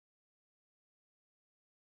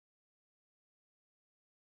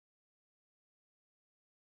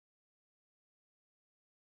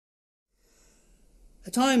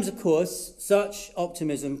At times, of course, such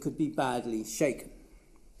optimism could be badly shaken.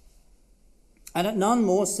 And at none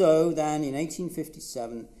more so than in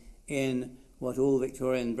 1857 in what all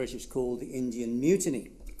Victorian British called the Indian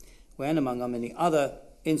Mutiny, when, among many other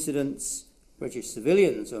incidents, British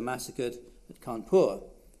civilians were massacred at Kanpur,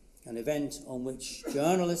 an event on which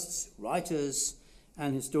journalists, writers,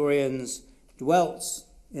 and historians dwelt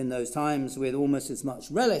in those times with almost as much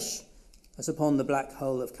relish as upon the Black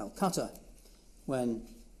Hole of Calcutta, when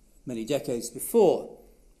many decades before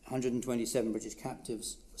 127 British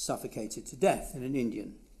captives were suffocated to death in an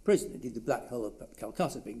Indian prison. Indeed, the Black Hole of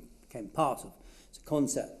Calcutta became part of, it's a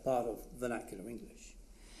concept, part of vernacular English.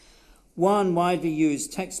 One widely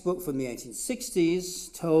used textbook from the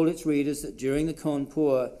 1860s told its readers that during the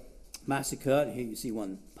Kanpur massacre, here you see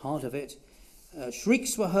one part of it,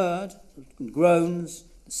 shrieks were heard, and groans,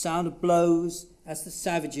 the sound of blows as the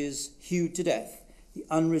savages hewed to death the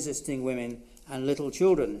unresisting women and little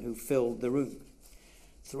children who filled the room.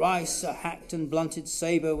 Thrice a hacked and blunted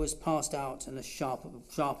sabre was passed out and a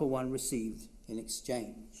sharper one received in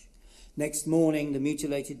exchange. Next morning the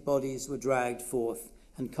mutilated bodies were dragged forth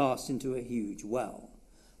and cast into a huge well.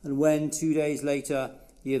 And when 2 days later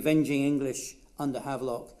the avenging English under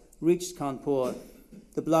Havelock reached Kanpur,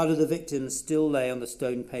 the blood of the victims still lay on the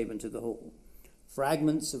stone pavement of the hall.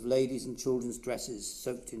 Fragments of ladies' and children's dresses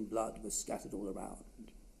soaked in blood were scattered all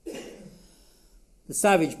around. The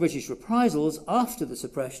savage British reprisals after the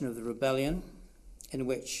suppression of the rebellion, in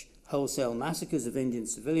which wholesale massacres of Indian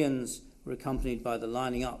civilians were accompanied by the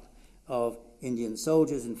lining up of Indian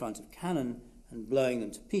soldiers in front of cannon and blowing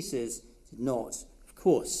them to pieces, did not, of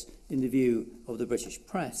course, in the view of the British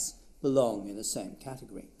press, belong in the same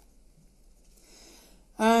category.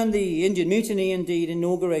 And the Indian Mutiny indeed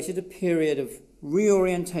inaugurated a period of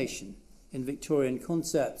reorientation in Victorian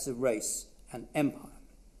concepts of race and empire,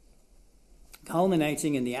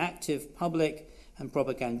 culminating in the active public and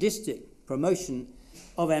propagandistic promotion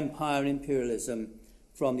of empire and imperialism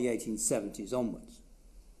from the 1870s onwards.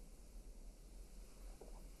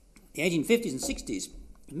 The 1850s and 60s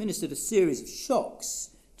administered a series of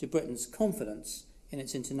shocks to Britain's confidence in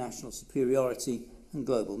its international superiority and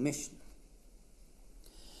global mission.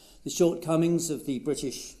 The shortcomings of the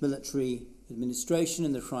British military administration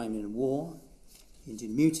in the Crimean War, the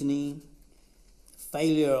Indian Mutiny, the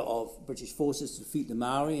failure of British forces to defeat the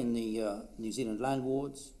Maori in the New Zealand land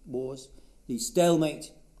wars, the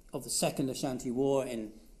stalemate of the Second Ashanti War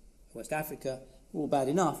in West Africa, all bad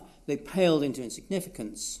enough. They paled into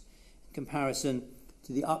insignificance in comparison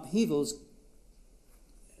to the upheavals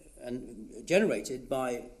generated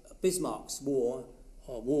by Bismarck's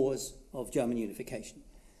wars of German unification,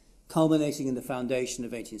 culminating in the foundation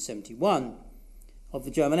of 1871 of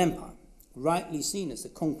the German Empire, rightly seen as the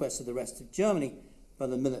conquest of the rest of Germany by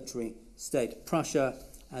the military state of Prussia,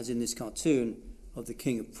 as in this cartoon of the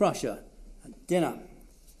King of Prussia at dinner.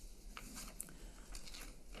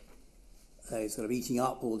 He's sort of eating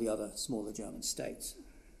up all the other smaller German states.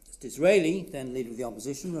 Disraeli, then leader of the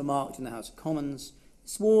opposition, remarked in the House of Commons,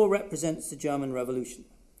 "This war represents the German Revolution,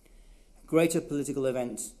 a greater political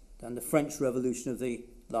event than the French Revolution of the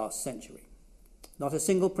last century. Not a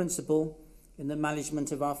single principle in the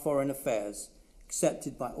management of our foreign affairs,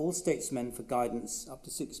 accepted by all statesmen for guidance up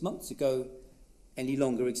to 6 months ago, any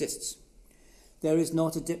longer exists. There is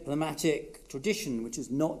not a diplomatic tradition which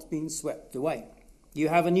has not been swept away. You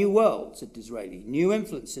have a new world," said Disraeli, "new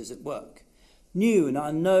influences at work, new and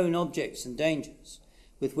unknown objects and dangers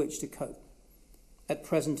with which to cope, at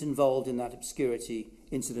present involved in that obscurity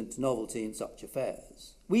incident to novelty in such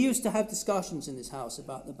affairs. We used to have discussions in this House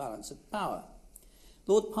about the balance of power.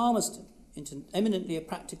 Lord Palmerston, eminently a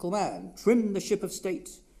practical man, trimmed the ship of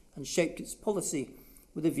state and shaped its policy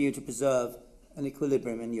with a view to preserve an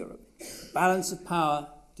equilibrium in Europe. The balance of power,"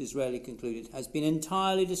 Disraeli concluded, "has been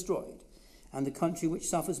entirely destroyed, and the country which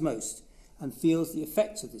suffers most and feels the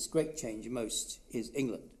effects of this great change most is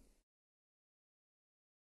England."